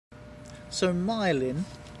So myelin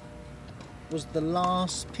was the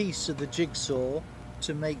last piece of the jigsaw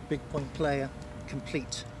to make Big Point Player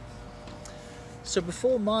complete. So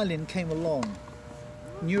before myelin came along,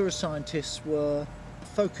 neuroscientists were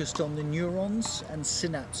focused on the neurons and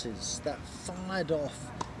synapses that fired off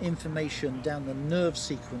information down the nerve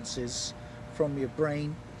sequences from your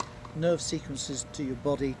brain, nerve sequences to your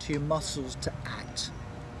body, to your muscles to act.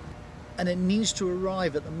 And it needs to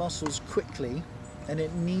arrive at the muscles quickly, and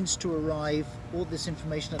it needs to arrive, all this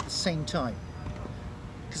information, at the same time.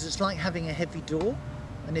 Because it's like having a heavy door,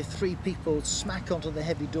 and if 3 people smack onto the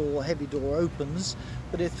heavy door opens,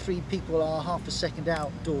 but if 3 people are half a second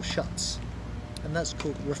out, door shuts. And that's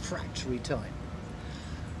called refractory time.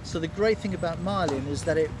 So the great thing about myelin is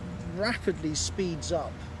that it rapidly speeds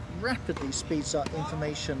up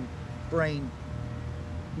information, brain,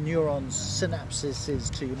 neurons,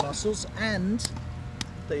 synapses to your muscles, and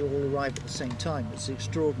they all arrive at the same time. It's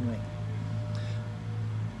extraordinary.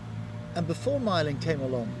 And before myelin came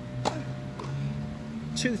along,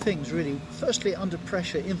 2 things really. Firstly, under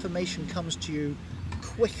pressure, information comes to you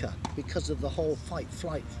quicker because of the whole fight,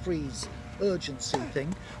 flight, freeze, urgency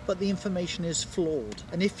thing, but the information is flawed.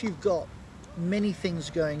 And if you've got many things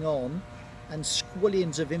going on and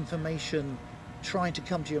squillions of information trying to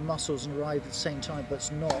come to your muscles and arrive at the same time, but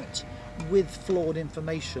it's not, with flawed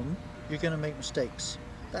information, you're going to make mistakes.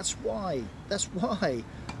 That's why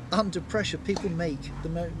under pressure people make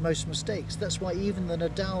the most mistakes. That's why even the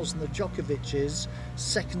Nadals and the Djokovic's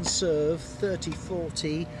second serve,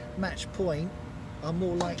 30-40, match point, are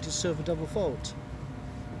more likely to serve a double fault.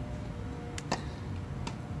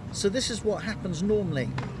 So this is what happens normally.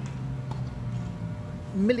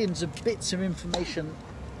 Millions of bits of information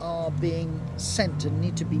are being sent and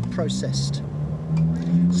need to be processed.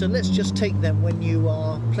 So let's just take them when you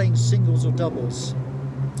are playing singles or doubles.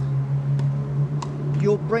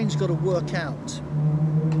 Your brain's got to work out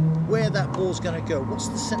where that ball's going to go. What's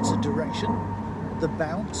the sense of direction, the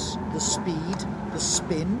bounce, the speed, the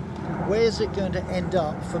spin? Where's it going to end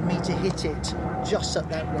up for me to hit it just at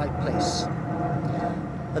that right place?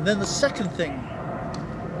 And then the second thing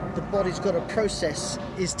the body's got to process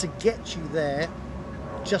is to get you there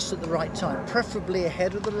just at the right time, preferably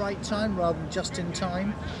ahead of the right time rather than just in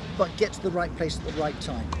time, but get to the right place at the right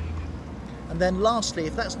time. And then lastly,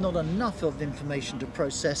 if that's not enough of information to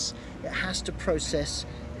process, it has to process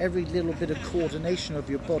every little bit of coordination of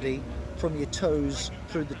your body from your toes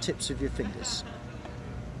through the tips of your fingers.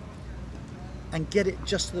 And get it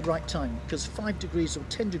just at the right time, because 5 degrees or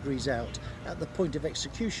 10 degrees out at the point of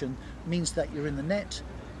execution means that you're in the net,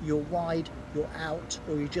 you're wide, you're out,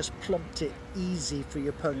 or you just plonked it easy for your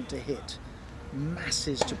opponent to hit.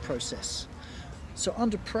 Masses to process. So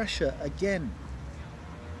under pressure, again,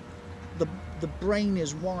 the brain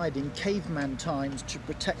is wired in caveman times to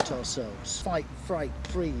protect ourselves. Fight, fright,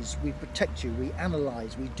 freeze, we protect you, we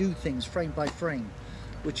analyze, we do things frame by frame,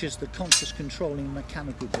 which is the conscious controlling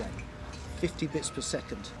mechanical brain. 50 bits per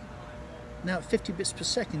second. Now at 50 bits per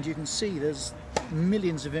second you can see there's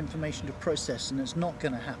millions of information to process, and it's not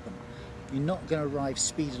going to happen. You're not going to arrive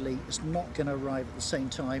speedily, it's not going to arrive at the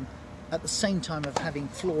same time of having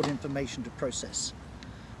flawed information to process.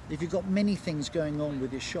 If you've got many things going on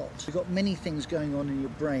with your shot, you've got many things going on in your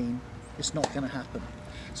brain, it's not going to happen.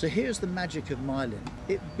 So here's the magic of myelin.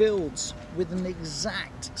 It builds with an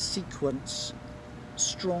exact sequence,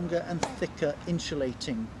 stronger and thicker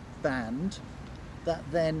insulating band that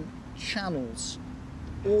then channels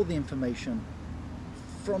all the information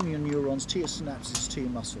from your neurons to your synapses to your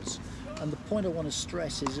muscles. And the point I want to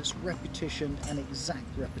stress is it's repetition and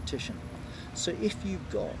exact repetition. So if you've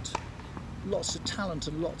got lots of talent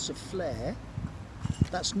and lots of flair,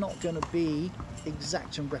 that's not going to be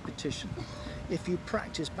exact and repetition. If you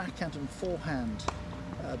practice backhand and forehand,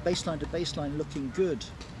 baseline to baseline looking good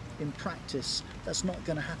in practice, that's not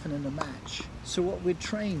going to happen in a match. So what we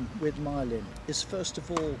train with myelin is, first of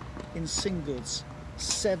all, in singles,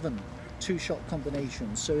 7 2-shot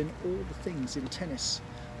combinations. So in all the things in tennis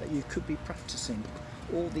that you could be practicing,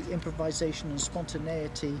 all the improvisation and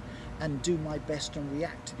spontaneity and do my best and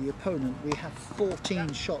react to the opponent, we have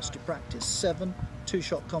 14 shots to practice. 7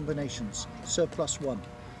 2-shot combinations. Serve +1,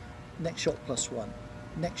 next shot +1,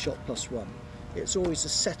 next shot +1. It's always a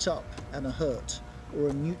set up and a hurt, or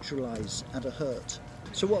a neutralize and a hurt.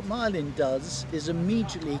 So what myelin does is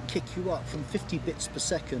immediately kick you up from 50 bits per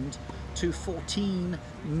second to 14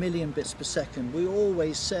 million bits per second. We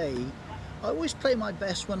always say, I always play my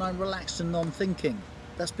best when I'm relaxed and non-thinking.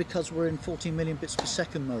 That's because we're in 14 million bits per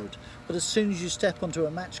second mode. But as soon as you step onto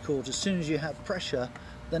a match court, as soon as you have pressure,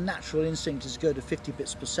 the natural instinct is to go to 50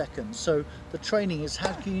 bits per second. So the training is,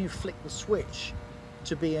 how can you flick the switch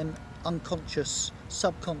to be in unconscious,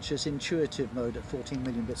 subconscious, intuitive mode at 14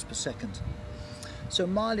 million bits per second. So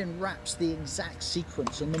myelin wraps the exact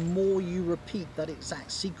sequence, and the more you repeat that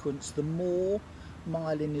exact sequence, the more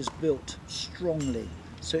myelin is built strongly.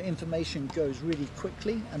 So information goes really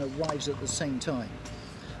quickly and arrives at the same time.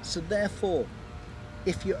 So therefore,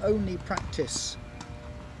 if you only practice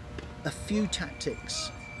a few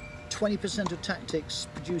tactics, 20% of tactics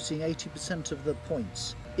producing 80% of the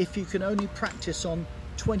points, if you can only practice on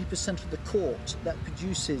 20% of the court, that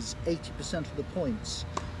produces 80% of the points.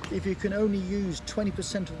 If you can only use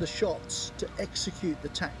 20% of the shots to execute the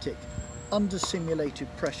tactic under simulated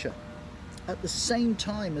pressure, at the same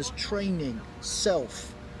time as training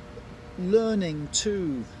self, learning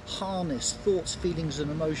to harness thoughts, feelings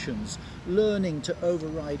and emotions, learning to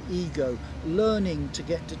override ego, learning to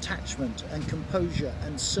get detachment and composure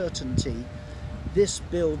and certainty, this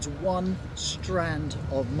builds one strand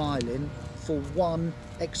of myelin for one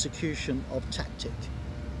execution of tactic.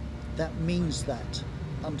 That means that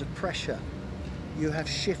under pressure you have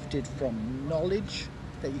shifted from knowledge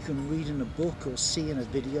that you can read in a book or see in a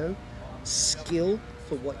video, skill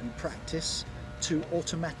for what you practice, to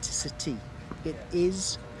automaticity. It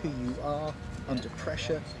is who you are under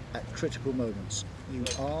pressure at critical moments. You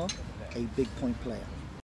are a big point player.